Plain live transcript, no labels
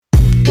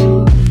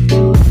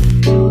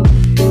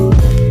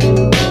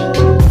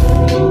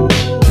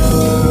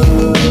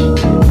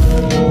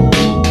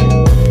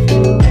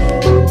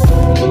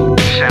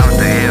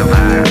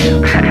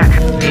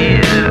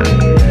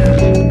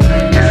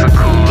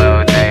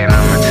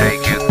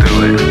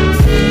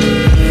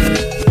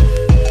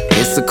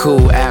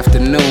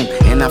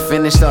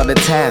finished all the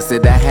tasks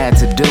that I had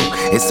to do.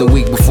 It's a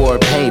week before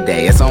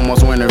payday, it's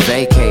almost winter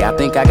vacay. I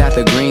think I got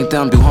the green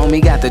thumb, do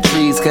homie got the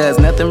trees, cause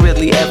nothing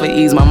really ever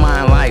ease my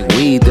mind like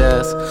weed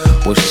does.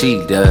 Well,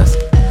 she does.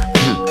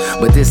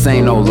 But this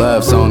ain't no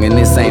love song and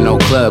this ain't no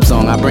club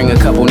song. I bring a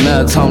couple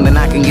nugs home, then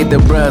I can get the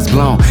bruhs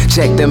blown.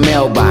 Check the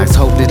mailbox,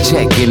 hope the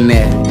check in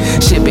there.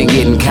 Shit been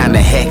getting kinda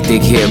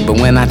hectic here, but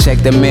when I check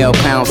the mail,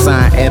 #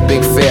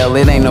 epic fail,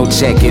 it ain't no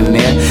check in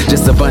there.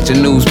 Just a bunch of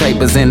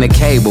newspapers and the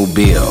cable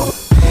bill.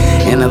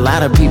 And a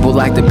lot of people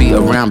like to be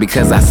around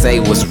because I say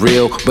what's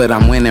real, but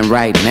I'm winning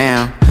right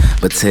now.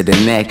 But to the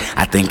neck,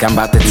 I think I'm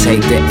about to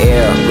take the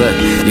L.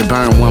 Look, you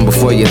burn one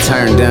before you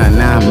turn done,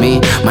 not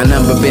me. My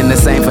number been the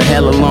same for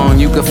hella long,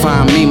 you can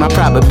find me. My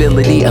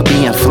probability of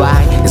being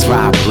fly is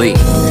Rob Lee.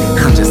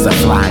 I'm just a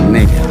fly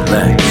nigga,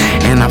 look.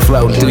 And I'm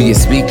floating through your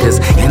speakers,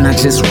 and I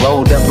just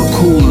rolled up a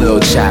cool little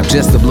chop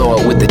just to blow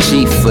it with the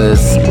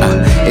chiefers.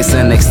 It's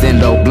an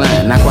extendo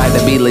blunt, not quite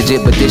to be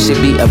legit, but this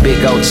should be a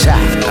big old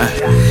chop.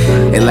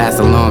 It lasts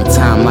a long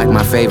time, like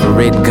my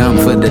favorite gum.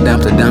 For the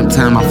dump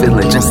time, I'm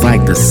feeling just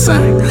like the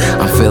sun.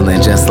 I'm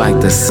feeling just like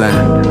the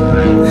sun.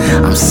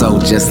 I'm so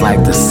just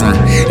like the sun.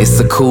 It's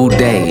a cool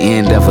day,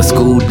 end of a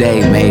school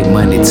day. Made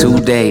money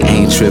today,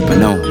 ain't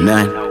tripping on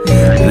none.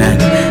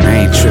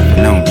 I ain't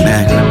tripping on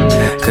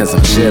none, cause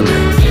I'm chillin',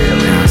 you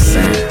know what I'm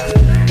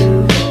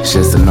saying? It's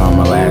just a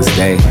normal ass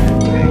day.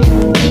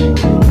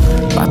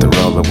 About to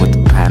roll up with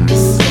the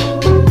partners.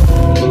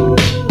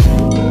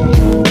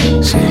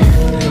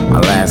 Shit, my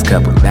last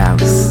couple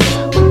dollars.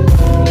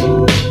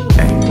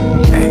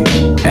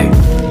 Hey,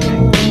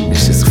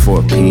 it's just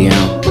 4 p.m.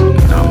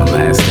 on my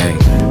last day.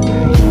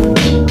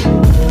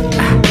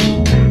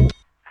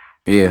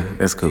 Yeah,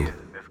 that's cool.